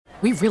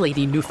We really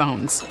need new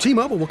phones.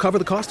 T-Mobile will cover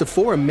the cost of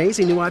 4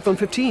 amazing new iPhone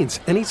 15s,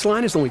 and each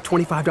line is only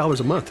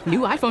 $25 a month. New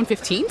iPhone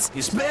 15s?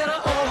 It's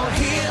better over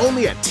here.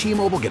 Only at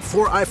T-Mobile, get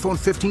 4 iPhone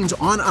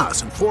 15s on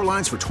us and 4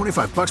 lines for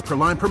 $25 per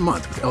line per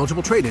month with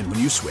eligible trade-in when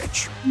you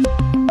switch.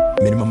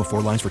 Minimum of 4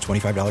 lines for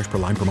 $25 per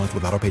line per month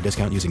with autopay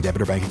discount using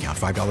debit or bank account.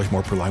 $5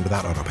 more per line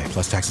without autopay,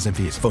 plus taxes and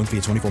fees. Phone fee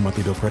at 24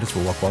 monthly bill credits for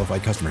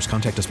well-qualified customers.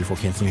 Contact us before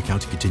canceling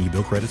account to continue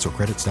bill credits or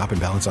credit stop and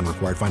balance on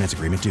required finance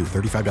agreement due.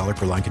 $35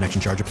 per line connection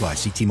charge applies.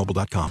 See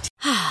T-Mobile.com.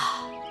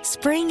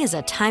 Spring is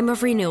a time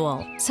of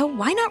renewal, so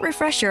why not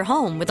refresh your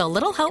home with a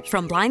little help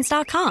from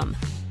Blinds.com?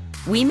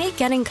 We make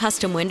getting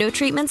custom window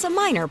treatments a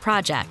minor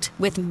project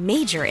with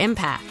major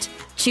impact.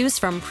 Choose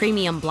from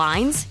premium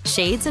blinds,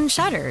 shades, and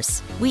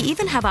shutters. We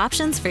even have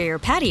options for your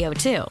patio,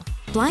 too.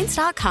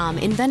 Blinds.com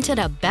invented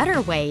a better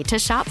way to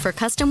shop for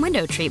custom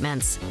window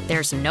treatments.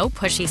 There's no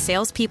pushy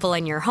salespeople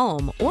in your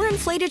home or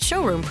inflated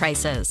showroom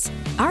prices.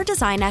 Our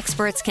design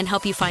experts can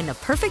help you find the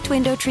perfect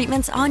window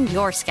treatments on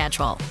your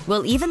schedule.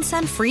 We'll even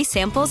send free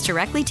samples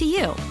directly to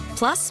you.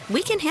 Plus,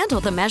 we can handle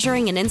the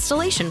measuring and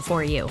installation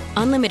for you.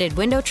 Unlimited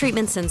window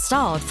treatments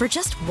installed for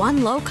just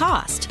one low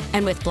cost.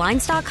 And with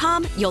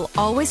Blinds.com, you'll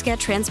always get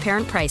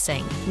transparent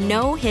pricing.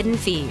 No hidden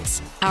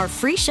fees. Our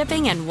free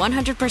shipping and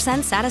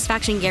 100%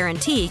 satisfaction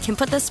guarantee can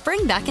put the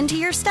spring back into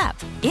your step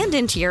and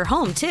into your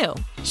home, too.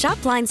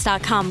 Shop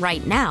Blinds.com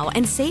right now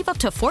and save up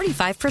to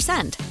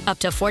 45%. Up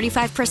to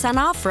 45%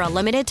 off for a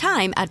limited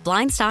time at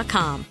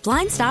Blinds.com.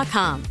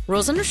 Blinds.com.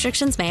 Rules and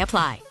restrictions may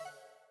apply.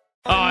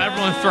 Oh,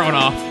 everyone's thrown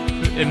off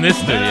in this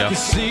studio.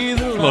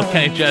 A little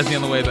Kenny Chesney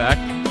on the way back.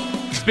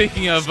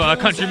 Speaking of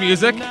country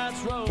music,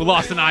 we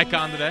lost an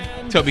icon today,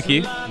 Toby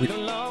Keith.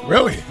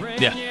 Really?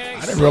 Yeah.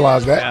 I didn't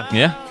realize that.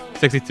 Yeah.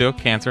 62,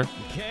 cancer.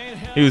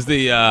 He was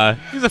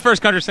the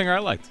first country singer I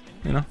liked,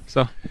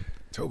 so.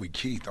 Toby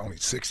Keith, only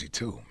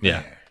 62.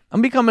 Yeah. Man.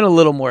 I'm becoming a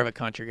little more of a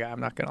country guy,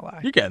 I'm not going to lie.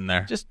 You're getting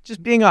there.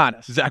 Just being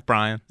honest. Zach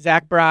Bryan.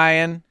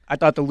 I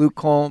thought the Luke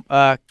Combs.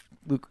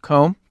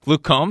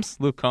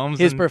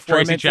 His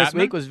performance this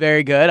week was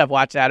very good. I've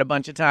watched that a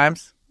bunch of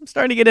times. I'm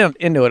starting to get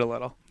into it a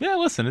little. Yeah,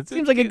 listen. It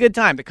seems like a good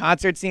time. The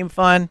concert seemed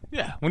fun.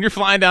 Yeah, when you're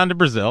flying down to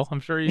Brazil, I'm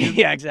sure you...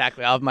 Yeah,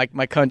 exactly. I'll have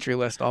my country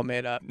list all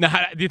made up. Now,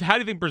 how do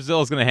you think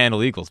Brazil is going to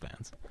handle Eagles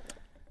fans?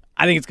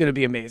 I think it's going to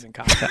be amazing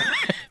content.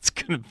 It's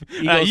going to be...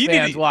 Eagles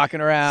fans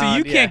walking around. So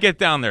you can't get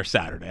down there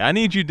Saturday. I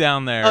need you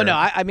down there. Oh, no.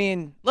 I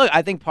mean, look,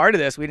 I think part of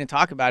this, we didn't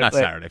talk about Not it.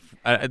 Saturday.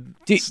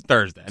 It's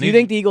Thursday. Do you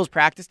think the Eagles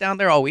practice down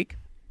there all week?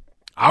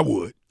 I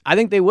would. I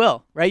think they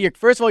will, right?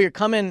 First of all, you're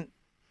coming...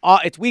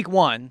 it's week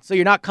 1, so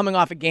you're not coming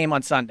off a game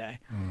on Sunday.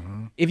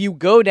 Mm-hmm. If you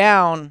go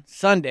down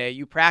Sunday,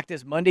 you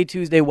practice Monday,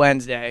 Tuesday,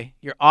 Wednesday.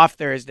 You're off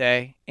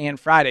Thursday and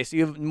Friday. So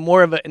you have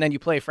more of and then you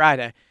play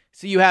Friday.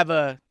 So you have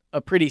a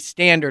pretty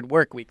standard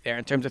work week there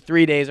in terms of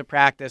 3 days of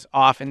practice,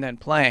 off, and then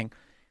playing.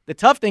 The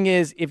tough thing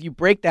is if you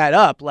break that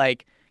up,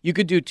 like you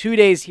could do 2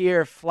 days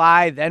here,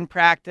 fly, then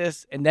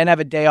practice, and then have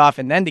a day off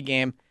and then the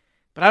game.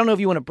 But I don't know if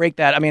you want to break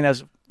that. I mean,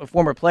 as a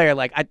former player,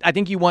 like I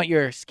think you want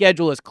your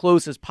schedule as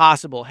close as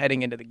possible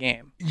heading into the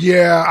game.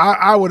 Yeah,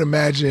 I would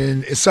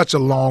imagine it's such a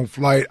long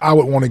flight. I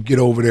would want to get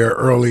over there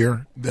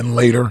earlier than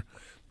later.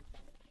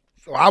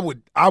 So I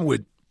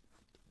would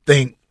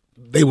think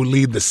they would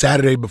leave the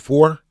Saturday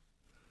before.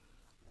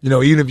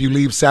 Even if you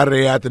leave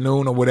Saturday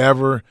afternoon or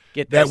whatever,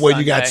 that way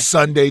you got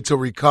Sunday to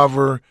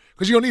recover.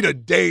 Because you don't need a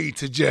day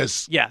to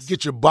just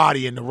get your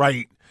body in the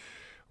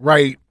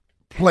right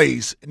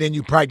place, and then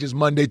you practice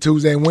Monday,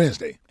 Tuesday, and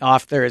Wednesday.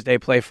 Off Thursday,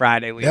 play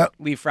Friday,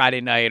 leave Friday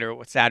night or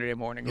Saturday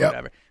morning or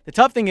whatever. The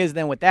tough thing is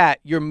then with that,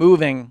 you're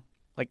moving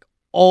like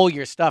all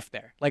your stuff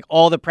there, like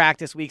all the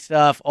practice week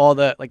stuff, all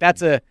the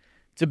it's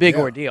a big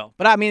ordeal.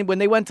 But I mean, when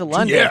they went to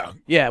London,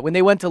 when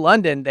they went to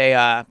London,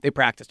 they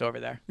practiced over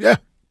there. Yeah,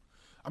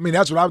 I mean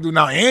that's what I would do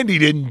now. Andy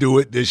didn't do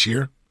it this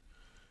year.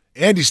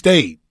 Andy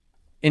stayed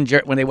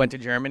when they went to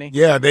Germany.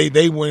 Yeah,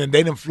 they went and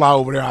they didn't fly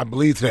over there. I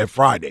believe to that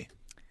Friday.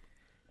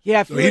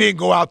 Yeah, so he didn't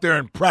go out there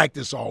and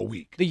practice all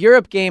week. The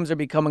Europe games are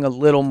becoming a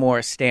little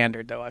more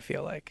standard, though, I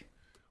feel like.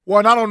 Well,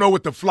 and I don't know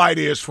what the flight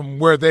is from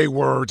where they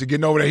were to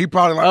getting over there. He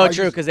probably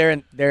true, because they're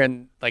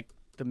in like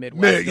the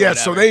Midwest. Yeah,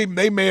 so they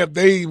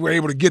were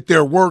able to get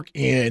their work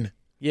in.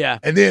 Yeah,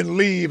 and then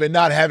leave and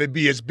not have it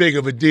be as big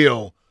of a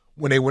deal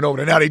when they went over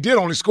there. Now they did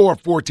only score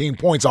 14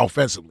 points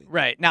offensively.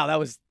 Right. Now that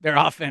was their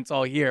offense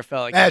all year.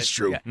 Felt like that's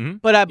true. Yeah. Mm-hmm.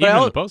 But even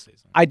in the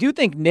postseason, I do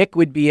think Nick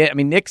would be it. I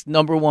mean, Nick's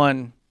number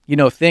one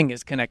thing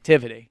is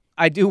connectivity.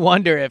 I do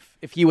wonder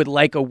if he would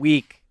like a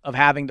week of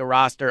having the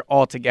roster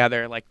all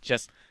together, like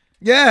just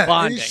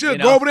bonding. He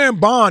should go over there and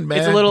bond, man.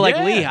 It's a little like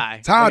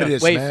Lehigh. Tired of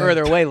this, way man.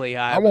 Further away,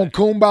 Lehigh. I want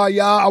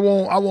kumbaya. I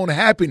want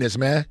happiness,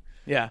 man.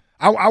 Yeah.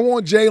 I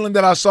want Jalen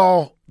that I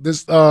saw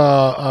this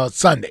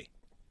Sunday.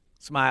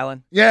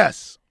 Smiling.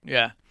 Yes.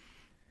 Yeah.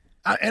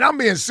 And I'm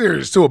being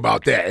serious too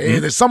about that.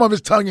 Mm-hmm. And some of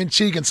it's tongue in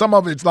cheek, and some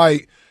of it's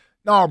like,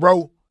 no,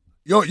 bro,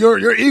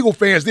 your Eagle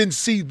fans didn't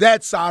see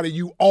that side of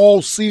you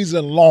all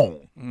season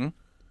long. Mm-hmm.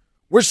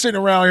 We're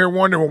sitting around here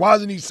wondering, well, why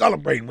isn't he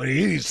celebrating?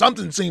 When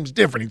something seems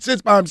different. He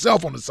sits by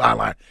himself on the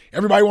sideline.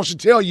 Everybody wants to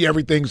tell you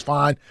everything's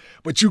fine,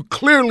 but you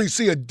clearly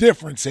see a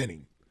difference in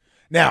him.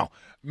 Now,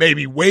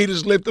 maybe weight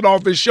is lifted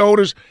off his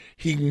shoulders.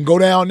 He can go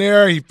down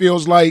there. He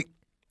feels like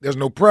there's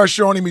no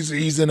pressure on him.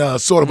 He's in a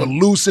sort of a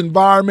loose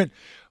environment.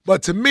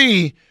 But to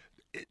me,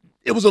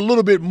 it was a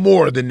little bit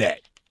more than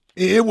that.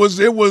 It was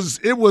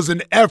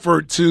an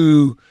effort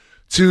to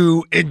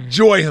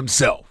enjoy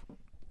himself.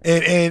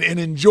 And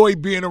enjoy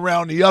being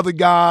around the other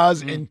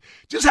guys and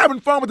just having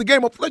fun with the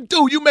game. Like,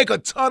 dude, you make a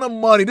ton of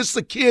money. This is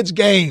a kid's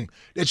game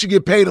that you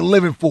get paid a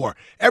living for.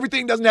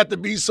 Everything doesn't have to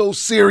be so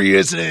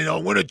serious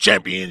and win a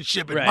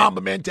championship and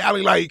Mamba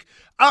mentality. Like,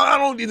 I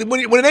don't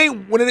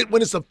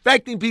when it's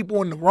affecting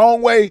people in the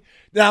wrong way,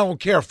 then I don't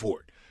care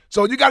for it.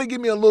 So you got to give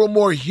me a little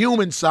more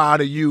human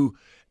side of you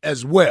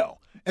as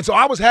well. And so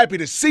I was happy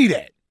to see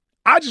that.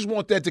 I just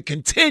want that to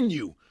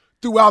continue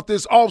throughout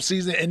this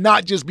offseason and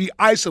not just be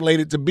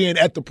isolated to being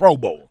at the Pro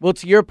Bowl. Well,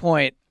 to your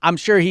point, I'm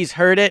sure he's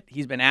heard it.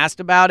 He's been asked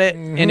about it.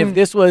 And if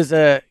this was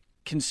a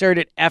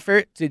concerted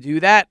effort to do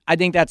that, I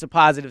think that's a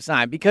positive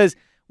sign. Because,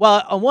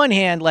 well, on one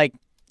hand, like,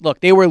 look,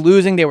 they were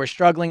losing. They were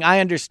struggling.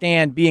 I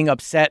understand being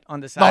upset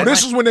on the sideline. No,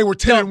 this is when they were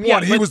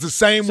 10-1. He was the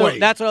same way.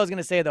 That's what I was going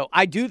to say, though.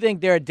 I do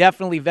think there are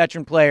definitely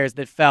veteran players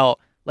that felt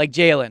like,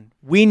 Jalen,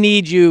 we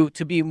need you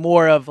to be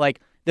more of, like,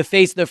 the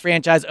face of the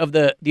franchise, of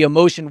the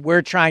emotion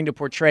we're trying to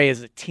portray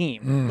as a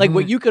team. Like,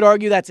 what you could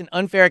argue that's an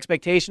unfair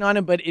expectation on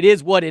him, but it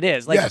is what it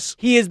is. Like,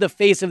 he is the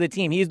face of the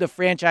team. He's the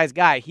franchise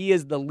guy. He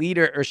is the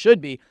leader, or should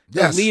be,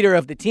 the leader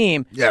of the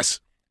team. Yes.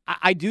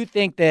 I do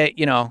think that,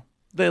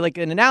 like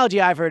an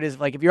analogy I've heard is,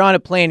 like, if you're on a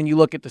plane and you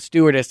look at the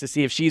stewardess to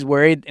see if she's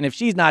worried, and if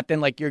she's not,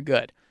 then, like, you're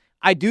good.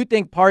 I do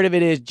think part of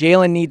it is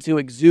Jalen needs to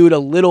exude a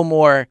little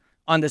more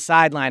on the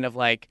sideline of,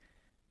 like,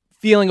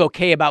 feeling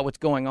okay about what's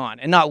going on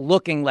and not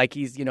looking like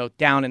he's,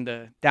 down in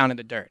the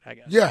dirt, I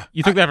guess. Yeah.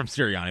 You took that from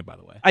Sirianni, by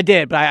the way. I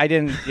did, but I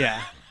didn't,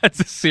 That's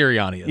a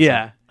Sirianni.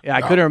 Yeah,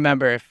 I couldn't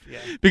remember if...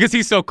 Because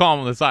he's so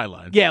calm on the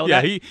sidelines. Yeah,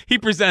 well, he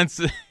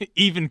presents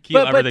even keel,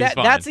 everything's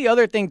fine. That's the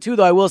other thing, too,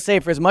 though, I will say,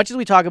 for as much as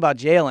we talk about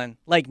Jalen,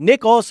 like,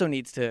 Nick also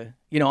needs to,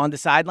 on the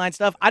sideline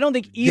stuff, I don't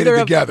think either Get it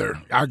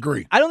together. I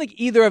agree. I don't think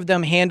either of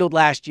them handled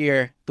last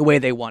year the way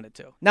they wanted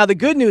to. Now, the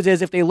good news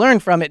is if they learn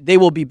from it, they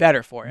will be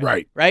better for it.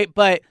 Right?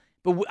 But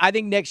I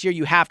think next year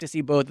you have to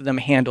see both of them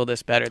handle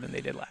this better than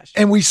they did last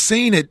year. And we've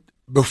seen it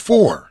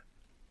before.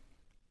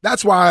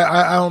 That's why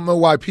I don't know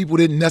why people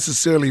didn't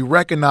necessarily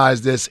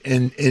recognize this.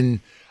 And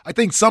I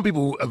think some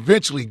people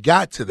eventually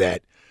got to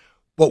that.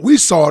 But we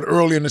saw it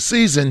early in the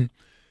season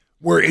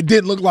where it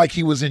didn't look like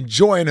he was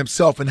enjoying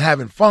himself and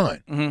having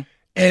fun.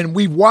 And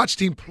we've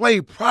watched him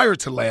play prior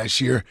to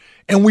last year,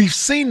 and we've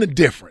seen the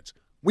difference.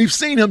 We've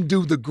seen him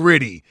do the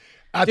gritty.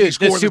 Dude,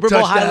 the Super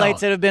Bowl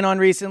highlights that have been on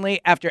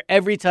recently, after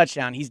every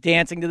touchdown, he's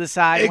dancing to the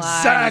sideline.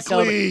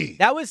 Exactly.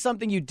 That was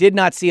something you did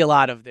not see a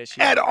lot of this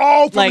year. At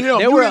all from him.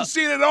 You didn't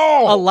see it at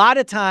all. A lot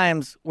of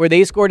times where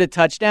they scored a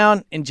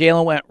touchdown and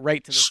Jalen went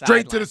right to the sideline.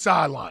 Straight to the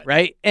sideline.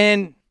 Right?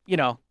 And,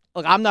 look,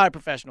 I'm not a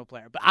professional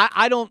player, but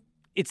I don't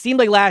 – it seemed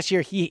like last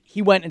year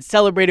he went and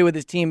celebrated with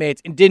his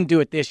teammates and didn't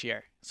do it this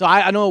year. So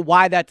I don't know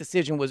why that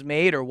decision was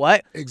made or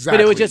what. Exactly.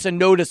 But it was just a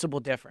noticeable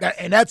difference.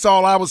 And that's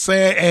all I was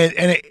saying.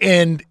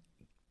 And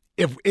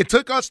if it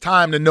took us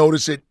time to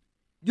notice it,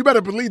 you better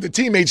believe the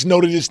teammates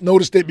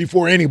noticed it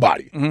before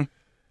anybody.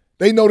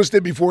 They noticed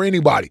it before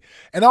anybody.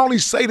 And I only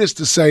say this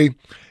to say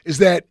is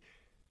that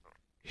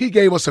he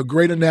gave us a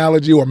great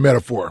analogy or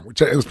metaphor,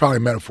 which it was probably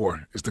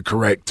metaphor is the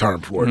correct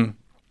term for it,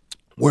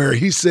 where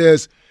he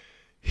says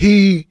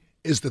he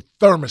is the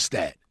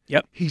thermostat.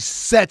 Yep. He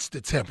sets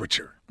the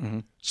temperature.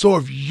 So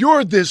if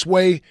you're this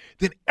way,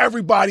 then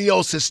everybody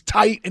else is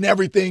tight and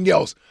everything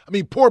else. I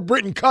mean, poor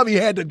Britton Covey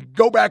had to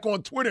go back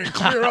on Twitter and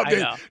clear up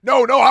that,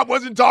 no, I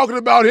wasn't talking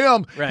about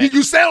him. Right.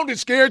 You sounded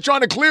scared trying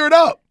to clear it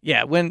up.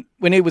 Yeah, when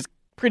it was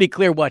pretty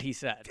clear what he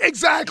said.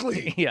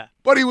 Exactly. Yeah.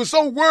 But he was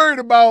so worried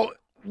about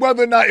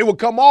whether or not it would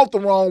come off the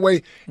wrong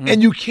way,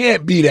 and you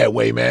can't be that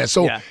way, man.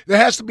 So there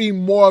has to be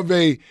more of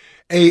a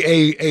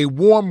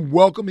warm,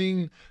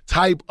 welcoming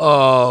type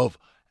of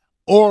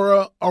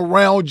aura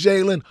around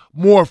Jalen,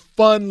 more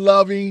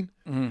fun-loving.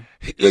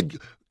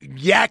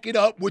 Yak it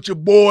up with your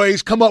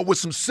boys, come up with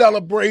some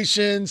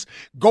celebrations,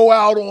 go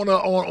out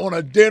on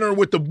a dinner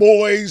with the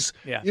boys,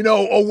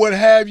 or what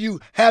have you.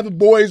 Have the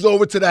boys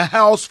over to the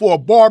house for a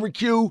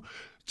barbecue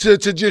to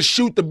just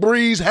shoot the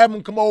breeze, have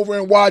them come over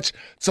and watch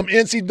some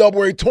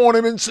NCAA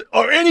tournaments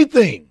or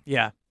anything.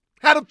 Yeah.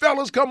 Have the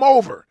fellas come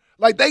over.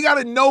 Like, they got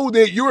to know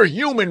that you're a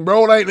human,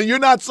 bro. Like, you're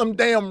not some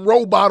damn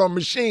robot or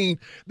machine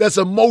that's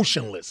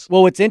emotionless.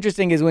 Well, what's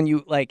interesting is when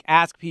you,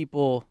 ask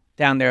people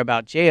down there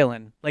about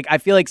Jalen, I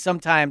feel like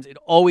sometimes it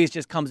always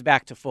just comes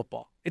back to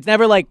football. It's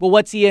never like, well,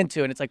 what's he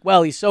into? And it's like,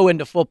 well, he's so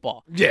into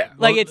football. Yeah.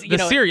 It's, the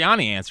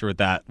Sirianni answer with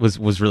that was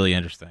really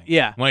interesting.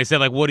 Yeah. When he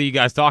said, what do you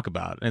guys talk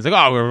about? And it's like,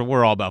 oh,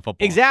 we're all about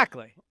football.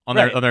 Exactly. On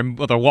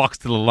their walks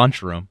to the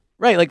lunchroom.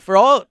 Right. For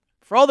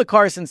for all the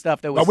Carson stuff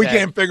that was But we said,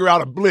 can't figure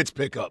out a blitz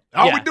pickup.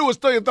 All we do is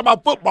talk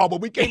about football,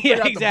 but we can't figure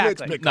out exactly.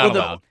 the blitz pickup.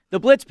 No. The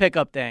blitz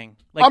pickup thing.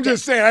 Like I'm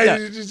just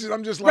saying.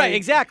 I'm just like, right,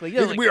 exactly.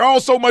 You know, we're all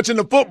so much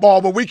into football,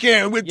 but we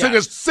can't. It took Yeah.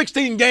 us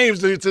 16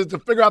 games to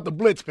figure out the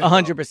blitz pickup.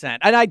 100%.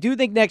 And I do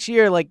think next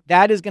year, like,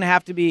 that is going to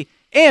have to be.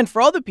 And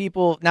for all the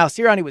people, now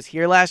Sirianni was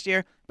here last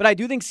year, but I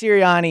do think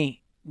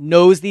Sirianni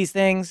knows these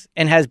things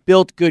and has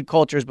built good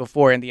cultures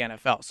before in the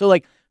NFL. So,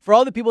 like, for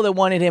all the people that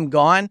wanted him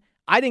gone,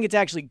 I think it's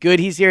actually good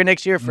he's here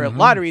next year for a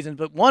lot of reasons,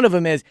 but one of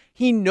them is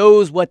he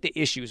knows what the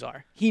issues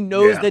are. He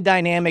knows the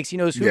dynamics. He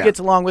knows who gets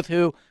along with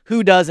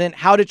who doesn't,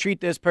 how to treat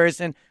this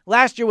person.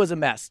 Last year was a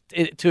mess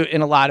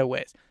in a lot of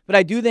ways. But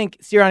I do think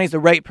Sirianni's the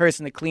right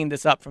person to clean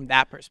this up from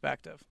that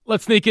perspective.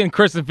 Let's sneak in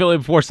Chris and Philly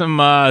before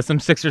some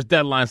Sixers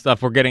deadline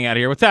stuff we're getting out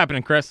of here. What's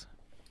happening, Chris?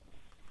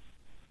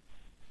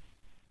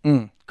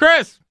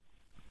 Chris!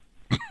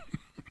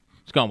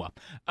 It's going well.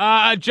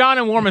 John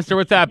and Warminster,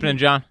 what's happening,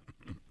 John?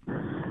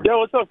 Yo,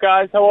 what's up,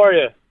 guys? How are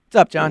you? What's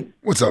up, John?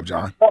 What's up,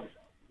 John?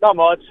 Not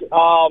much.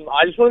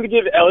 I just wanted to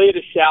give Elliot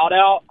a shout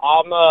out.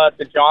 I'm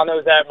the John that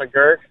was at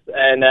McGurk's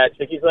and at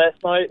Chickies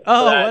last night.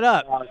 Oh, that, what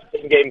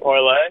up? Game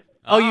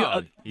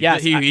parlay.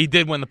 Yes. He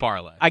did win the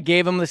parlay. I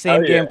gave him the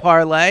same game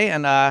parlay,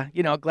 and,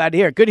 glad to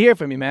hear. Good to hear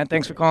from you, man.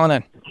 Thanks for calling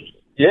in.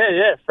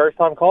 Yeah. First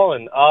time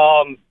calling.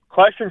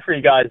 Question for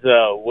you guys,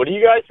 though. What do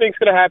you guys think is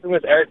going to happen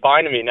with Eric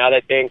Bieniemy now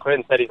that Dan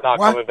Quinn said he's not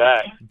coming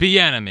back?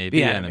 Bieniemy.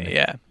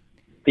 Yeah.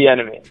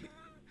 Bieniemy.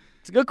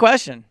 It's a good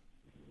question.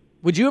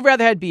 Would you have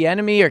rather had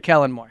Bieniemy or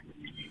Kellen Moore?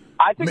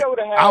 I think I would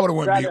have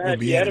went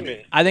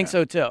Bieniemy. I think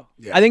so, too.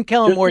 Yeah. I think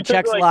Kellen Just Moore because,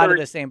 checks like, a lot the of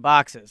the same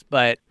boxes,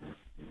 but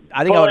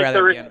I think I But, would like,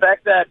 the rather Bieniemy.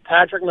 respect that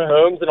Patrick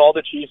Mahomes and all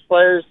the Chiefs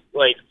players,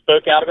 like,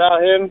 spoke out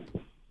about him,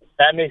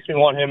 that makes me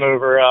want him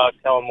over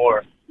Kellen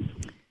Moore.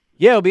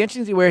 Yeah, it'll be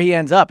interesting to see where he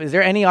ends up. Is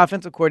there any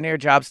offensive coordinator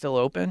job still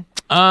open?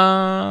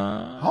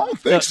 I don't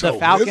think so. The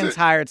Falcons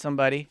hired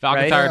somebody.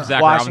 Falcons right? hired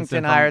Zach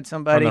Washington Robinson hired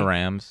somebody. from the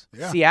Rams.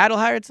 Yeah. Seattle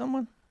hired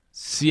someone?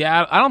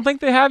 Seattle, I don't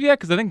think they have yet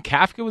because I think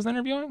Kafka was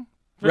interviewing.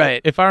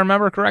 Right. If I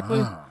remember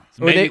correctly.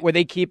 So Were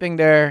they keeping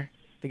the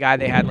guy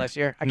they had last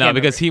year? No,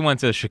 because he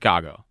went to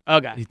Chicago.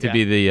 Okay. To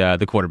be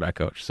the quarterback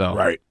coach. So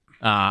Right.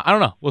 I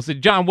don't know. We'll see.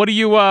 John, what do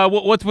you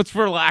what's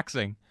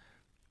relaxing?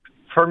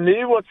 For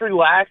me, what's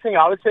relaxing,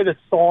 I would say the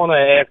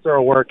sauna after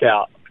a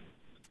workout.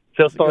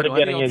 Just started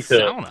getting into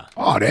it. Sauna.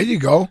 Oh, there you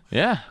go.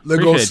 Yeah. Go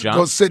Appreciate it,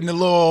 John. sit in the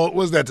little.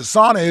 What's that? The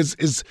sauna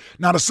is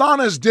now the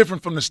sauna is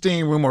different from the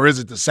steam room, or is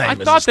it the same? I as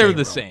thought they were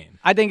the steam room? same.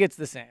 I think it's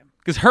the same.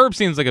 Because Herb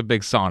seems like a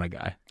big sauna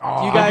guy.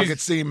 Oh, you guys I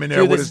could see him in do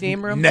there the with his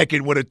steam room?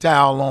 naked with a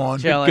towel on.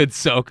 Chilling. Good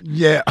soak.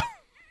 Yeah.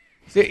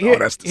 So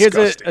that's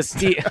here's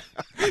disgusting.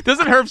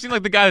 Doesn't Herb seem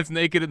like the guy that's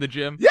naked in the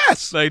gym?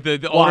 Yes. Like the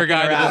older Walking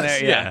guy around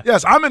that's there, yeah.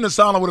 Yes, I'm in the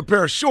sauna with a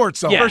pair of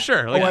shorts on. Yeah. For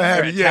sure. Or what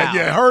have you.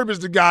 Yeah. Herb is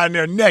the guy in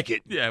there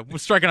naked. Yeah, we're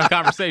striking on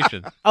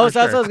conversation. Oh, so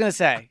that's what I was going to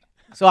say.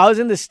 So I was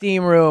in the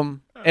steam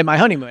room in my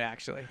honeymoon,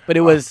 actually. But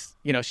it was,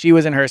 she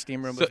was in her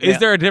steam room. So is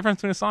there a difference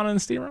between a sauna and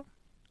a steam room?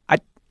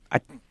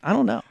 I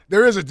don't know.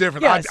 There is a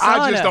difference. Yeah,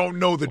 I just sauna. don't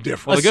know the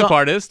difference. Well, the good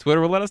part is Twitter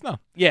will let us know.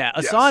 Yeah,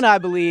 a Yes. sauna, I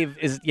believe,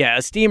 is, a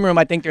steam room,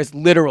 I think there's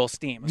literal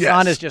steam. A Yes.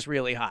 sauna is just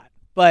really hot.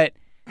 But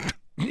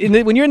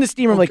when you're in the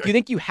steam room, like, do you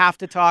think you have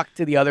to talk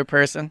to the other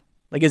person?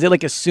 Like, is it,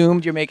 like,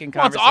 assumed you're making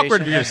Well, it's conversation?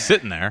 awkward if you're just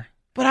sitting there.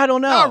 But I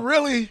don't know. Not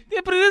really.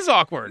 Yeah, but it is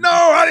awkward.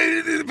 No,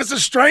 if it's a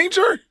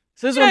stranger.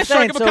 So this is Yeah, what I'm strike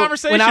saying. up a So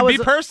conversation, when I was,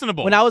 be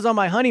personable. When I was on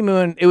my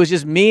honeymoon, it was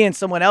just me and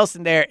someone else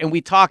in there, and we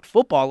talked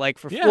football, like,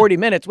 for 40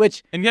 minutes,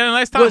 which And you had a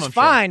nice time, was I'm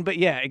sure. fine. But,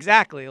 yeah,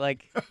 exactly.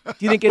 Like, do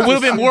you think It it's would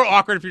have been more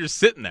awkward if you're just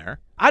sitting there.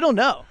 I don't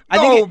know. I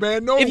No, think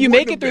man, no, if you it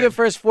make wouldn't it through have the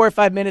first 4 or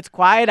 5 minutes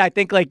quiet, I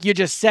think, like, you're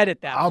just set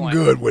at that I'm point.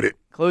 good with it.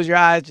 Close your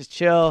eyes, just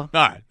chill. All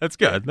right, that's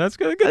good. That's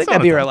good. Good I think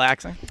that'd be sauna time.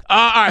 relaxing.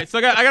 All right, so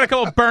I got a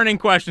couple burning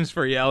questions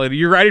for you, Elliot. Are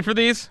you ready for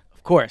these?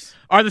 Of course.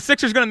 Are the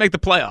Sixers going to make the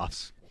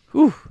playoffs?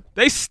 Whew.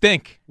 They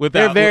stink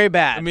without. They're very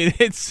bad. I mean,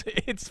 it's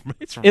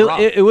rough.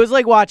 It was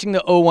like watching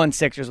the 0-1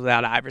 Sixers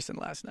without Iverson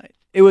last night.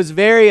 It was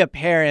very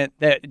apparent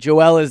that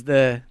Joel is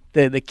the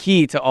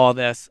key to all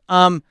this.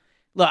 Look,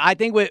 I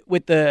think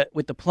with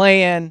the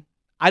play-in,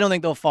 I don't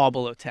think they'll fall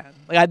below 10.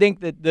 Like, I think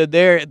that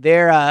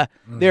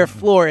their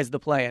floor is the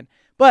play-in.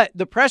 But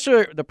the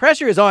pressure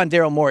is on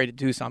Daryl Morey to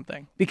do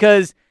something,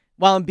 because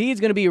while Embiid's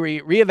going to be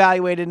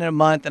reevaluated in a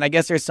month, and I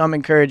guess there's some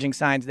encouraging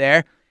signs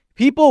there,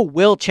 people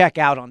will check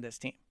out on this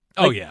team.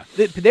 Oh, yeah.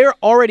 They're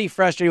already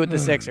frustrated with the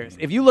Sixers.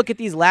 If you look at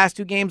these last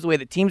two games, the way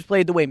the team's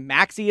played, the way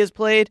Maxey has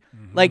played,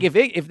 like if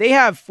they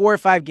have 4 or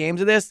 5 games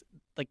of this,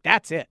 like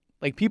that's it.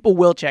 Like people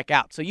will check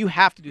out. So you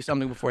have to do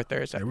something before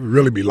Thursday. They would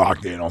really be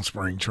locked in on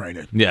spring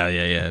training.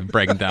 Yeah.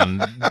 Breaking down.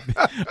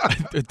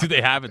 Do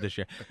they have it this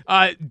year?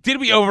 Did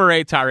we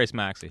overrate Tyrese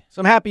Maxey? So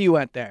I'm happy you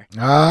went there.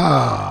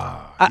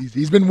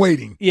 He's been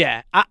waiting.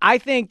 Yeah, I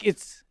think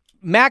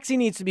Maxey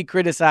needs to be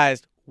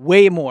criticized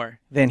way more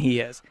than he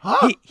is.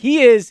 Huh?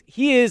 He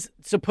is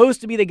supposed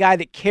to be the guy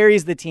that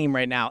carries the team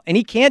right now, and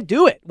he can't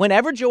do it.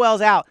 Whenever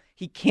Joel's out,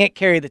 he can't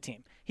carry the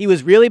team. He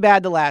was really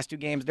bad the last 2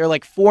 games. They're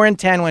like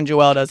 4-10 when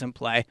Joel doesn't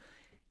play.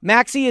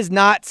 Maxey is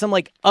not some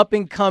like up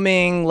and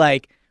coming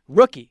like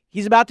rookie.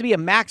 He's about to be a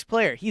max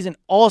player. He's an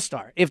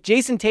all-star. If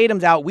Jason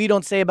Tatum's out, we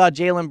don't say about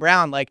Jaylen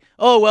Brown like,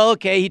 oh, well,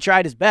 okay, he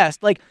tried his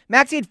best. Like,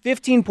 Maxey had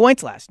 15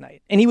 points last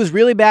night, and he was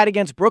really bad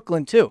against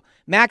Brooklyn, too.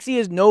 Maxey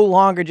is no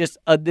longer just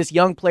this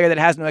young player that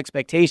has no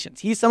expectations.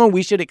 He's someone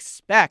we should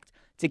expect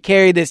to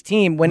carry this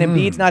team when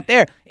Embiid's not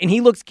there, and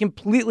he looks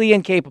completely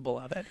incapable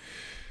of it.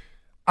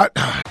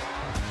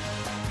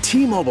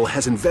 T-Mobile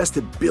has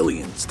invested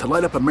billions to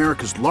light up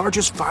America's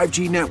largest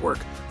 5G network,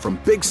 from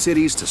big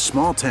cities to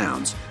small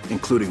towns,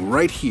 including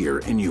right here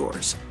in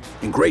yours.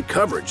 And great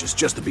coverage is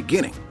just the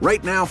beginning.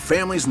 Right now,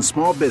 families and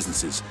small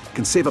businesses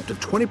can save up to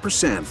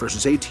 20%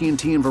 versus AT&T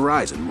and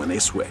Verizon when they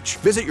switch.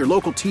 Visit your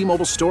local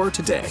T-Mobile store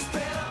today.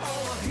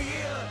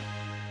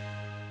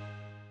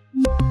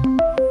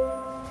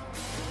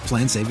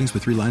 Plan savings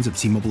with 3 lines of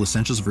T-Mobile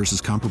Essentials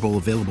versus comparable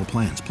available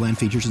plans. Plan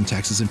features and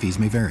taxes and fees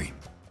may vary.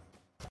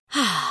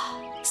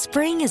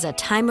 Spring is a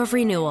time of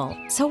renewal,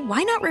 so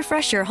why not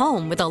refresh your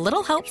home with a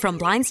little help from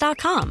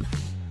Blinds.com?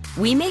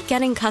 We make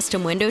getting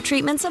custom window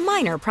treatments a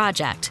minor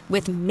project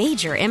with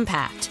major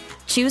impact.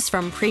 Choose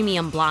from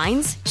premium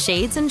blinds,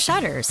 shades, and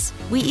shutters.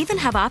 We even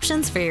have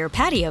options for your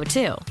patio,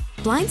 too.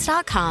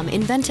 Blinds.com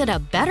invented a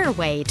better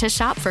way to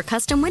shop for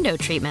custom window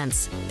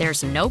treatments.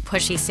 There's no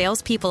pushy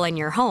salespeople in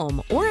your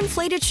home or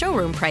inflated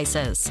showroom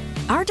prices.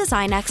 Our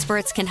design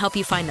experts can help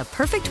you find the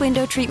perfect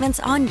window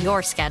treatments on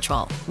your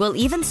schedule. We'll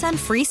even send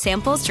free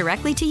samples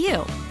directly to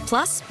you.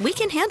 Plus, we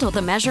can handle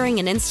the measuring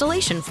and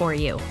installation for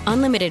you.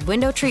 Unlimited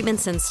window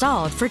treatments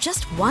installed for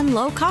just one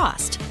low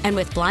cost. And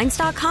with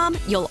Blinds.com,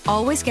 you'll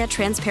always get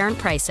transparent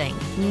pricing.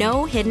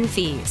 No hidden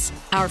fees.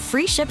 Our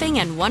free shipping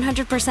and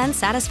 100%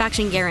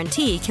 satisfaction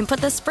guarantee can put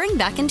the spring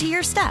back into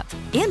your step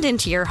and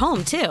into your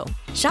home, too.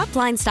 Shop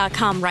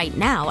Blinds.com right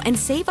now and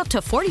save up to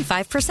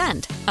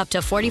 45%. Up to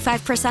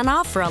 45%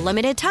 off for a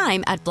limited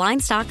time at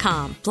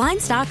Blinds.com.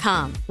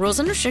 Blinds.com. Rules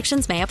and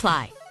restrictions may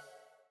apply.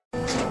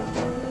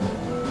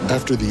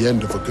 After the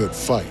end of a good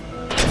fight,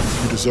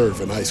 you deserve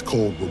an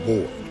ice-cold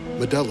reward.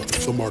 Modelo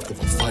is the mark of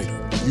a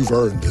fighter. You've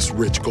earned this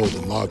rich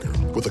golden lager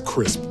with a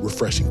crisp,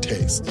 refreshing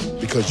taste.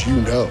 Because you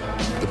know,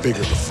 the bigger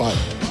the fight,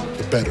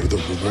 the better the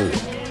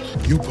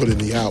reward. You put in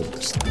the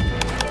hours,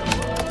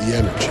 the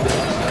energy,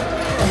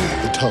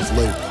 the tough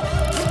labor.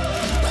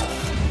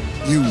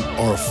 You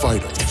are a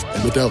fighter,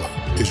 and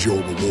Modelo is your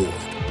reward.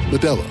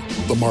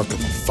 Modelo, the mark of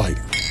a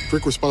fighter.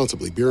 Drink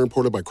responsibly. Beer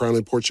imported by Crown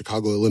Imports,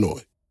 Chicago,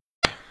 Illinois.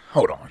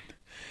 Hold on.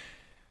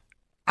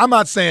 I'm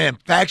not saying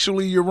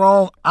factually you're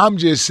wrong. I'm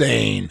just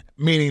saying,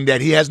 meaning that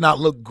he has not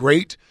looked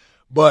great,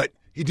 but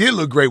he did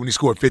look great when he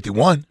scored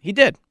 51. He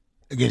did.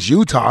 Against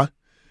Utah.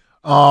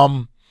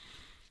 I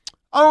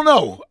don't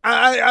know.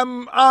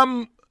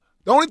 I'm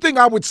the only thing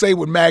I would say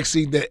with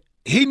Maxey that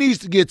he needs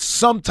to get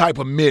some type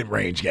of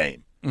mid-range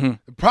game. Mm-hmm.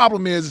 The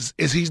problem is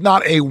he's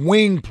not a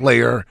wing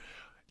player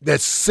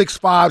that's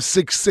 6'5",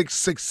 6'6",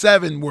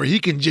 6'7", where he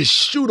can just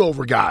shoot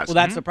over guys. Well,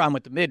 that's the problem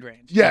with the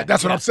mid-range. Yeah,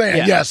 that's what I'm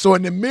saying. Yeah. So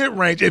in the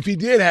mid-range, if he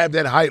did have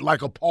that height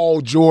like a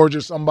Paul George or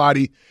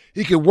somebody,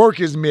 he could work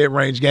his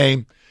mid-range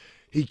game.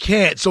 He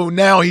can't. So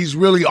now he's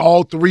really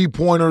all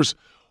three-pointers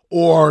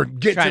or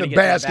get to the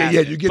basket. Yeah,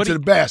 you get to the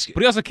basket.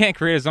 But he also can't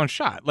create his own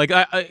shot. Like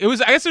I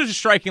guess it was just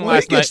striking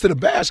last night. He gets to the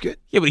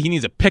basket. Yeah, but he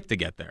needs a pick to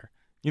get there.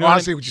 You know I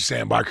see what you're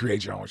saying by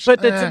create your own But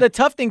shot. the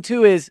tough thing,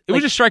 too, is... It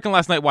was just striking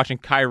last night watching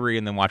Kyrie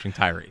and then watching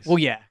Tyrese. Well,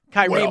 yeah.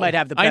 Kyrie might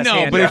have the best I know,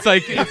 hand. but it's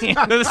like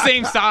they're the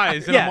same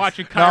size, and I'm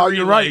watching Kyrie. No,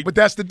 you're right, but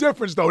that's the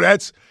difference, though.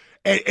 That's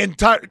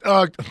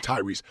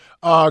Tyrese.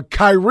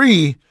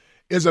 Kyrie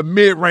is a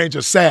mid-range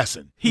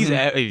assassin. He's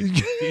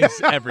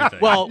everything.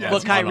 Well,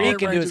 what Kyrie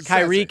can do is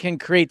Kyrie can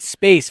create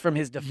space from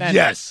his defenders.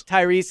 Yes.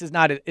 Tyrese is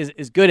not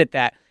is good at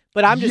that.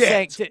 But I'm just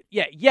saying,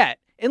 yet.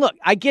 And look,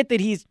 I get that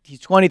he's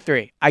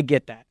 23. I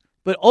get that.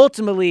 But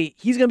ultimately,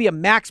 he's going to be a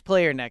max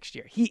player next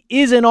year. He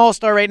is an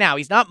all-star right now.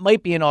 He's not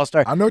might be an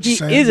all-star. I know what you're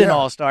saying. He is an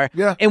all-star.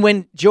 Yeah. And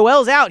when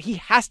Joel's out, he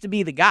has to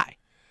be the guy.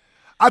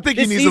 I think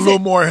he needs a little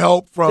more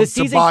help from Tobias.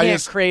 The season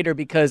can't crater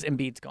because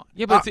Embiid's gone.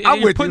 Yeah, but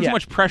you're putting too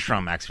much pressure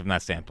on Max from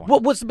that standpoint.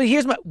 But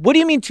here's what do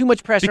you mean too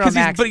much pressure on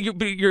Max? But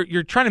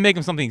you're trying to make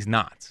him something he's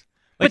not.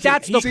 But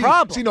that's the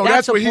problem. See,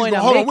 that's where he's going.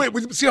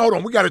 Hold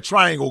on. We got a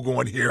triangle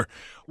going here.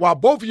 While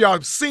both of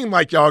y'all seem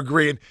like y'all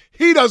agreeing,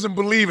 he doesn't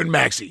believe in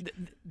Maxey.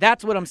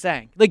 That's what I'm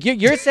saying. Like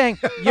you're saying,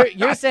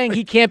 you're saying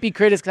he can't be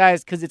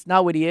criticized because it's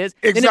not what he is.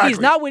 Exactly. And if he's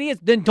not what he is,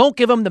 then don't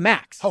give him the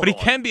max. But he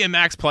can be a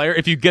max player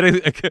if you get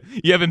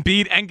you have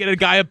Embiid and get a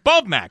guy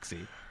above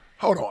Maxey.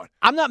 Hold on.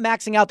 I'm not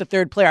maxing out the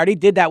third player. I already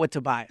did that with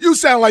Tobias. You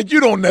sound like you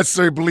don't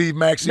necessarily believe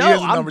Maxey.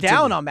 No, I'm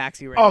down on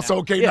Maxey right now. Oh, so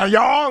okay. Yeah.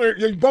 Now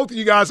both of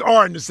you guys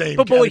are in the same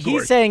category. But what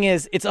he's saying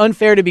is it's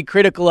unfair to be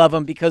critical of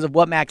him because of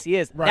what Maxey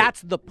is. Right.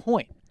 That's the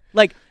point.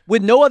 Like,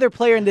 with no other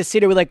player in this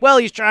city, we're like, well,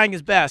 he's trying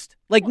his best.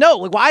 Like, no.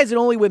 Like, why is it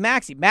only with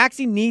Maxey?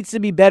 Maxey needs to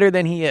be better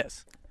than he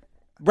is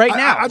right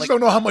now. I just don't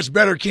know how much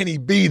better can he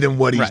be than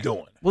what he's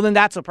doing. Well, then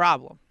that's a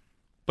problem.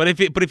 But if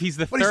he's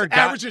the But third he's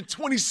guy, averaging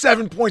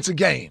 27 points a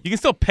game. you can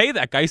still pay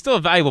that guy. He's still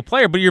a valuable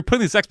player, but you're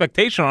putting this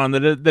expectation on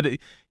him that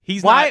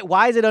he's Why not.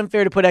 Why is it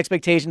unfair to put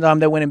expectations on him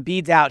that when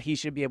Embiid's out, he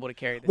should be able to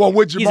carry the Well, team?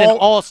 would Jamal, He's an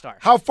all-star.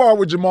 How far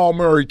would Jamal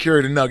Murray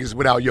carry the Nuggets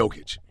without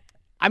Jokic?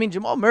 I mean,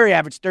 Jamal Murray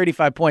averaged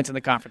 35 points in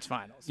the conference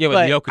finals. Yeah,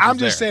 but Jokic I'm was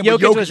just there. saying, but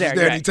Jokic was is there,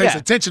 there, and he takes yeah.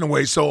 attention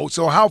away. So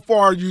how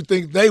far do you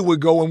think they would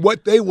go, and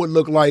what they would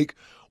look like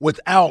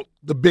without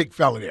the big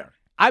fella there?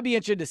 I'd be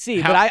interested to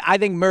see, but I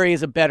think Murray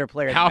is a better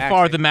player. How than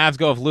far Maxey. the Mavs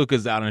go if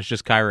Luka's out and it's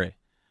just Kyrie?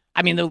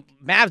 I mean, the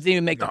Mavs didn't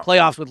even make the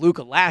playoffs with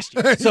Luka last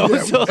year. So,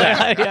 Yeah, so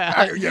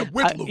exactly. yeah,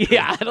 with Luka.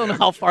 Yeah, I don't know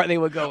how far they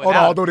would go without.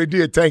 Although they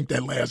did tank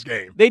that last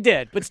game. They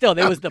did, but still,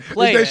 there was the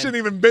play. They shouldn't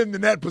even been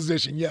in that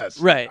position, yes.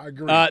 Right. I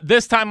agree.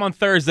 This time on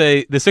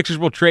Thursday, the Sixers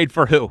will trade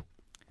for who?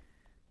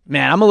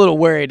 Man, I'm a little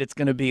worried it's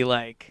going to be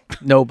like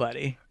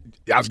nobody.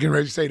 I was getting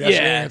ready to say that's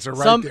your answer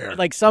right there.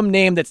 Like some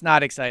name that's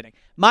not exciting.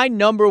 My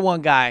number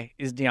one guy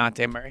is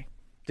DeJounte Murray.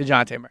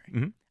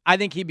 Mm-hmm. I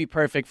think he'd be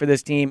perfect for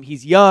this team.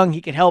 He's young.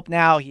 He can help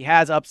now. He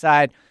has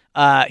upside.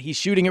 He's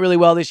shooting it really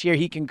well this year.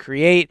 He can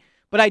create.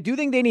 But I do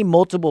think they need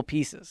multiple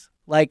pieces.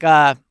 Like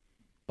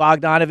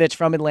Bogdanovich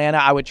from Atlanta,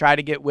 I would try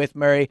to get with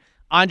Murray.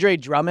 Andre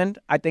Drummond,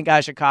 I think out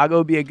of Chicago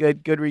would be a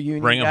good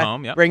reunion. Bring him guy.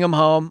 home, yep. Bring him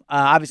home.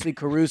 Obviously,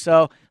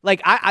 Caruso.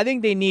 Like, I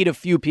think they need a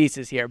few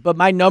pieces here. But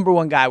my number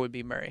one guy would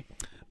be Murray.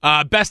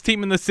 Best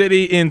team in the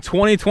city in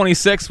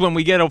 2026 when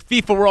we get a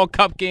FIFA World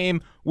Cup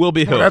game will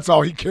be who? Well, that's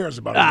all he cares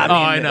about.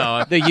 I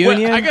know. The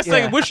Union? Well, I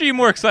guess which are you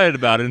more excited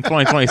about in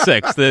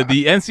 2026? the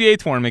NCAA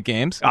tournament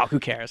games? Oh, who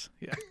cares?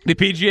 Yeah. The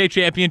PGA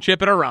Championship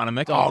at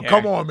Aronimink? Oh,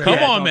 come on, man. Come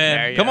Yeah, on, don't man.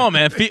 care, yeah. Come on,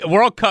 man.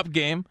 World Cup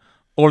game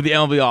or the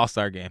MLB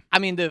All-Star game? I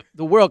mean, the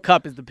World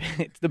Cup is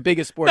it's the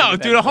biggest sport. No,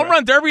 dude, a home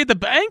run derby at the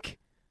bank?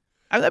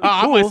 That'd be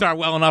I cool. might start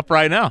welling up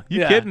right now. You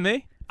Yeah. kidding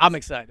me? I'm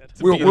excited.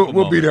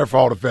 We'll be there for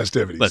all the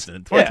festivities. Listen,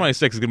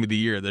 2026 is going to be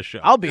the year of this show.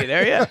 I'll be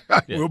there, yeah.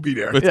 We'll be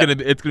there. It's gonna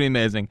be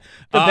amazing.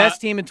 The best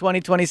team in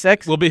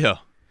 2026? will be who?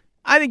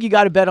 I think you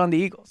got to bet on the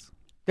Eagles.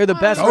 They're the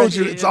best. Told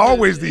you, it's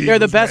always the They're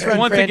the Eagles, best man. run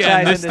Once franchise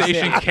again, this in the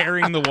station city.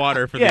 carrying the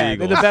water for Yeah, the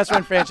Eagles. they're the best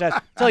run franchise.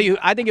 Tell you,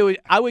 I think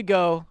I would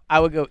go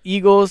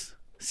Eagles,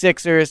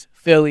 Sixers,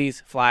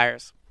 Phillies,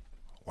 Flyers.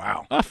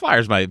 Wow.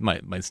 Flyers might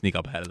sneak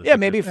up ahead of the Yeah, Sixers.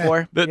 maybe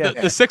 4.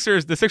 The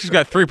Sixers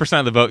got 3%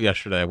 of the vote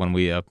yesterday when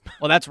we Well,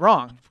 that's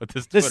wrong. put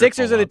this The Twitter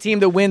Sixers poll are the up. team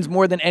that wins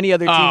more than any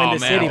other team in the man,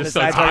 city I'm so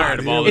besides tired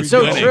of all It's this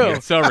so winning. true.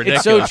 It's so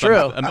ridiculous. It's so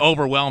true. I'm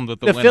overwhelmed with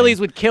the The winning. Phillies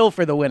would kill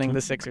for the winning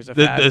the Sixers have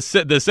had.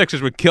 the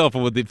Sixers would kill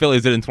for what the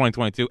Phillies did in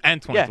 2022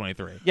 and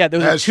 2023. Yeah,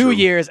 those That's are 2 true.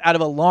 years out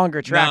of a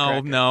longer track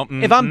record. No.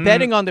 If I'm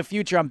betting on the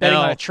future, I'm betting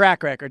L. on a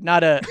track record,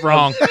 not a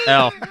Wrong.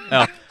 L.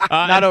 Not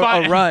And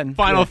a run.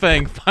 Final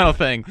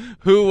thing.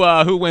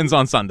 Who wins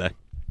on Sunday?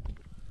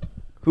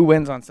 who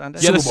wins on Sunday.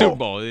 Yeah, the Super Super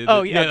Bowl.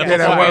 Oh, yeah, the okay.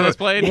 football that game was is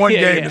played. one Yeah,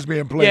 game yeah. is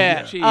being played.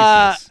 Yeah,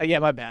 Jesus. yeah,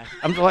 my bad.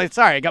 I'm like,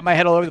 sorry, I got my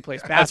head all over the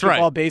place. That's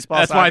Basketball, right. baseball,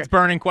 That's soccer. why it's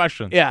burning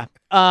questions. Yeah.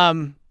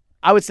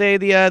 I would say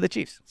the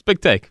Chiefs. It's a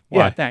big take.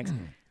 Why? Yeah, thanks.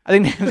 I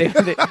think they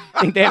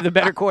think they have the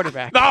better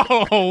quarterback.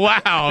 Oh,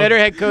 wow. Better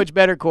head coach,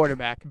 better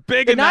quarterback.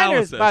 Big the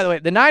analysis. Niners, by the way,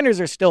 the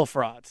Niners are still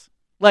frauds.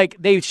 Like,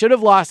 they should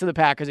have lost to the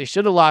Packers. They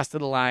should have lost to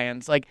the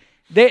Lions. Like,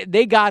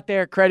 they got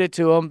their credit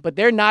to them, but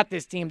they're not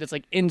this team that's,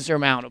 like,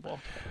 insurmountable.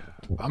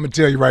 I'm going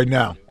to tell you right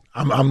now,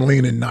 I'm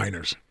leaning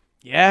Niners.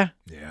 Yeah?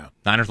 Yeah.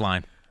 Niners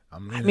line. I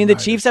mean, the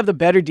Chiefs have the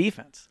better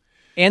defense,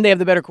 and they have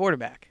the better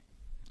quarterback.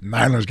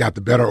 Niners got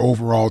the better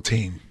overall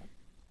team.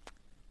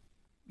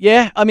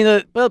 Yeah, I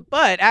mean, but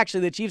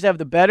actually, the Chiefs have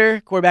the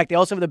better quarterback. They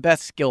also have the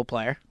best skill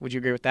player. Would you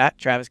agree with that,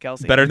 Travis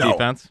Kelce? Better No.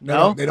 defense.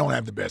 No? They don't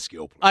have the best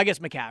skill player. I guess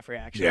McCaffrey,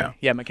 actually. Yeah.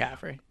 Yeah,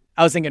 McCaffrey.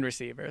 I was thinking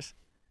receivers.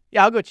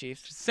 Yeah, I'll go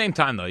Chiefs. Same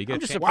time, though. You get I'm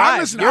just Chiefs.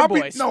 surprised. Your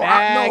boy, Spags, Big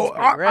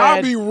I'll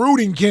Red. be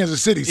rooting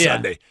Kansas City Yeah.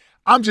 Sunday.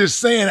 I'm just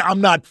saying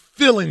I'm not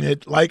feeling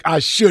it like I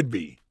should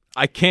be.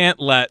 I can't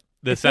let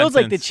the It sentence.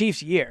 feels like the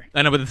Chiefs' year.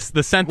 I know, but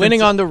the sentence.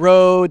 Winning on the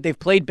road. They've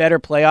played better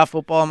playoff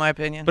football, in my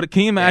opinion. But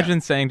can you imagine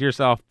saying to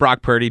yourself,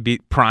 Brock Purdy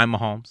beat Prime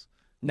Mahomes?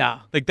 No.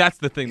 Like, that's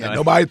the thing. Yeah, that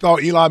nobody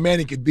thought Eli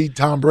Manning could beat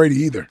Tom Brady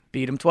either.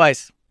 Beat him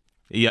twice.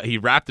 he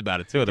rapped about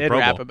it, too, at the Did Pro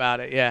rap Bowl. about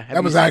it, yeah. Have That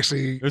you was seen-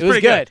 actually It was It was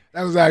pretty good.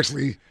 that was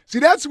actually see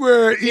that's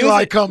where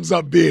Eli comes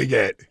up big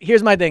at.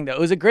 Here's my thing, though. It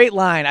was a great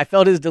line. I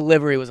felt his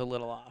delivery was a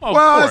little off. Oh, of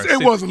Well, course.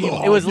 it was a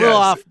little. It was a yes.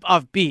 little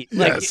off beat.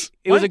 Like, Yes.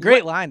 it was a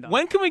great line, though.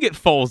 When can we get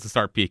Foles to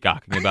start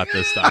peacocking about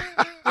this stuff?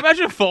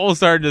 Imagine if Foles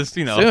started just,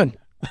 Soon.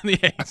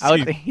 yeah, I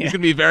would think, he's yeah. going to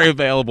be very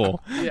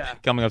available Yeah.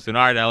 coming up soon.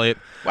 All right, Elliot.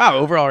 Wow,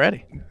 over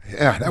already.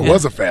 Yeah, that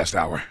was a fast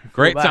hour.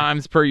 Great Bye.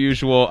 times per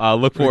usual.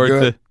 Look forward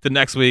good. to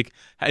next week.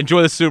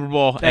 Enjoy the Super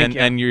Bowl Thank you.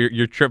 and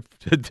your trip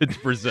to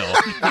Brazil.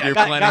 You're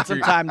Got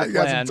some time to I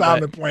got plan. some time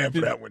to but plan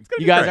for that one.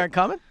 You guys great. aren't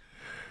coming?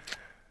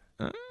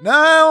 No,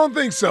 I don't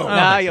think so.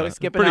 Nah, think you're so.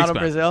 skipping Pretty out on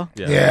expensive.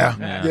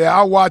 Brazil? Yeah,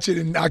 I'll watch it,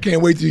 and I can't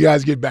wait till you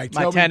guys get back.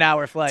 My Tell me-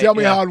 10-hour flight. Tell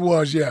me yeah. how it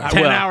was, yeah.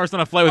 10 will. hours on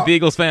a flight with the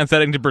Eagles fans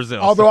heading to Brazil.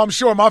 Although I'm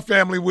sure my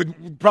family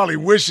would probably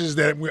wishes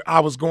that I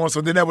was going,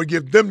 so then that would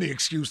give them the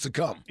excuse to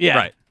come. Yeah.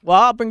 Right.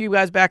 Well, I'll bring you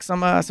guys back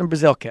some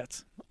Brazil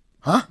kits.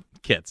 Huh?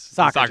 kits.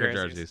 Soccer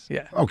jerseys.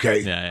 Yeah. Okay.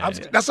 Yeah.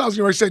 That's what I was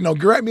going to say. No,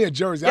 grab me a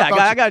jersey. Yeah,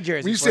 I got a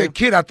jersey. When you for said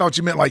kid, I thought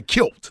you meant like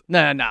kilt.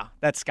 No.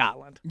 That's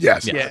Scotland.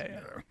 Yes. Yeah.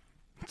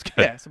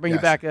 Yeah, so bring you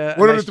back a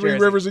What are nice the three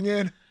jersey. rivers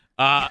again?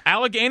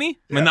 Allegheny,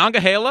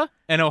 Monongahela,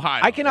 and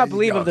Ohio. I cannot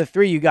believe of the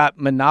three you got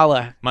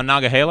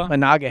Monongahela.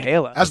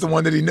 That's the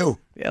one that he knew.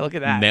 Yeah, look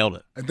at that. Nailed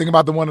it. And think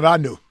about the one that I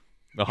knew.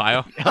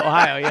 Ohio?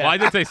 Ohio, yeah. Well, I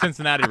did say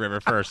Cincinnati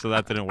River first, so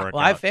that didn't work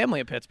Well, I have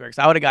family in Pittsburgh,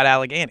 so I would have got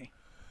Allegheny.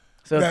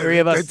 So three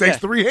of us. It takes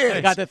three hands.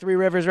 I got the three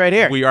rivers right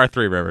here. We are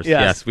three rivers.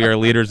 Yes. Yes, we are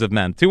leaders of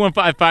men.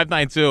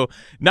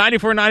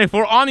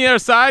 215-592-9494. On the other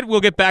side,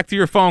 we'll get back to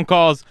your phone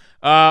calls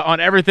on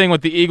everything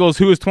with the Eagles.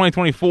 Who is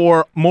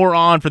 2024 more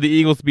on for the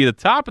Eagles to be the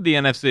top of the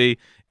NFC?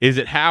 Is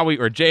it Howie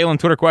or Jalen?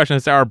 Twitter question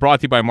this hour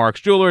brought to you by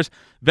Mark's Jewelers.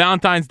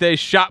 Valentine's Day,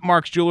 shop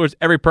Mark's Jewelers.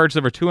 Every purchase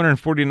over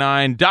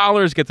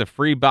 $249 gets a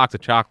free box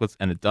of chocolates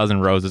and a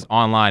dozen roses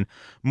online.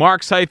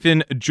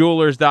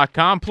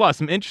 Marks-Jewelers.com. Plus,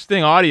 some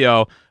interesting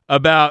audio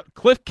about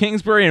Cliff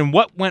Kingsbury and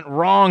what went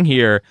wrong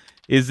here.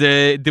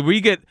 Did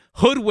we get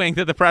hoodwinked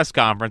at the press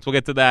conference? We'll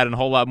get to that and a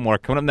whole lot more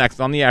coming up next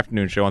on the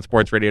afternoon show on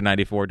Sports Radio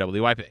 94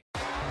 WIP.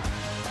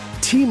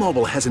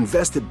 T-Mobile has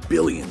invested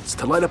billions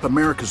to light up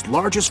America's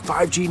largest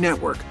 5G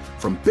network,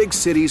 from big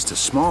cities to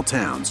small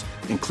towns,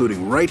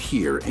 including right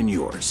here in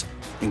yours.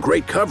 And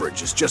great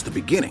coverage is just the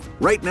beginning.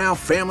 Right now,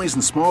 families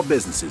and small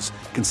businesses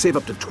can save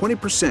up to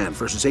 20%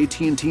 versus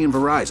AT&T and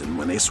Verizon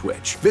when they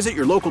switch. Visit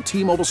your local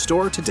T-Mobile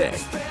store today.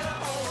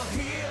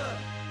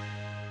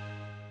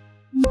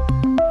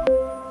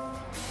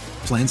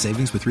 Plan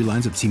savings with 3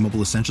 lines of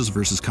T-Mobile Essentials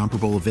versus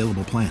comparable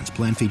available plans.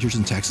 Plan features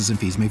and taxes and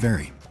fees may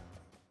vary.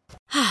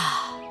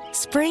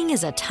 Spring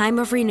is a time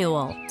of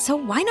renewal, so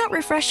why not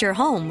refresh your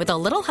home with a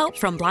little help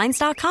from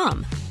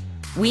Blinds.com?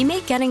 We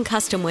make getting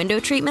custom window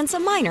treatments a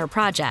minor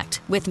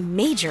project with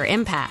major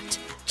impact.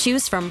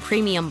 Choose from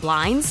premium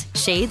blinds,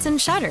 shades,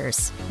 and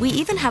shutters. We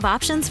even have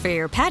options for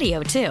your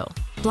patio, too.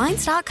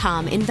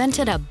 Blinds.com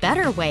invented a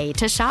better way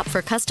to shop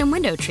for custom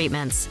window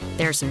treatments.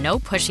 There's no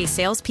pushy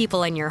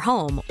salespeople in your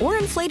home or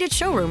inflated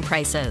showroom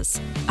prices.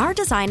 Our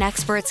design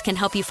experts can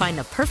help you find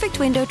the perfect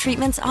window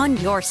treatments on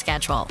your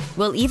schedule.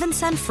 We'll even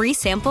send free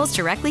samples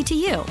directly to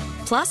you.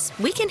 Plus,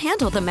 we can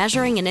handle the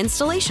measuring and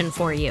installation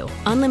for you.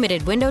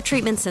 Unlimited window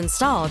treatments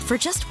installed for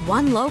just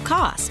one low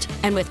cost.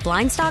 And with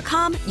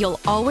Blinds.com, you'll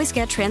always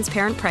get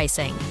transparent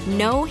pricing.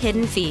 No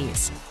hidden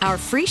fees. Our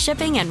free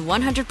shipping and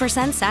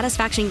 100%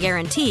 satisfaction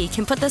guarantee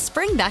can put the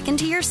spring back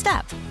into your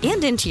step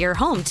and into your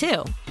home,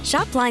 too.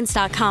 Shop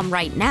Blinds.com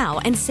right now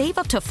and save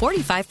up to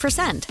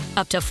 45%.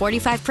 Up to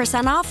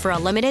 45% off for a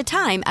limited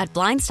time at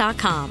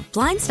Blinds.com.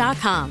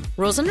 Blinds.com.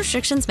 Rules and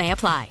restrictions may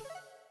apply.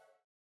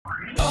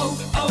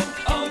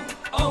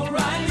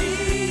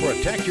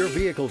 Protect your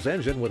vehicle's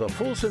engine with a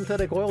full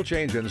synthetic oil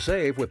change and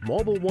save with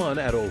Mobil 1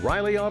 at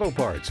O'Reilly Auto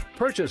Parts.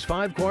 Purchase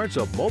 5 quarts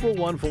of Mobil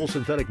 1 full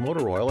synthetic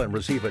motor oil and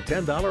receive a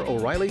 $10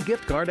 O'Reilly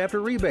gift card after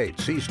rebate.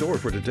 See store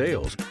for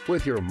details.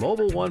 With your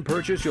Mobil 1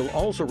 purchase, you'll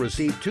also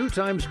receive 2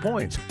 times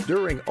points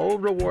during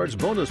Old Rewards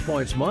Bonus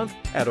Points Month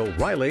at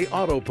O'Reilly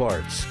Auto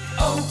Parts.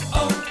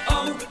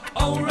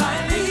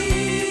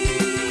 O'Reilly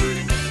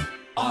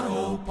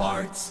Auto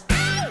Parts.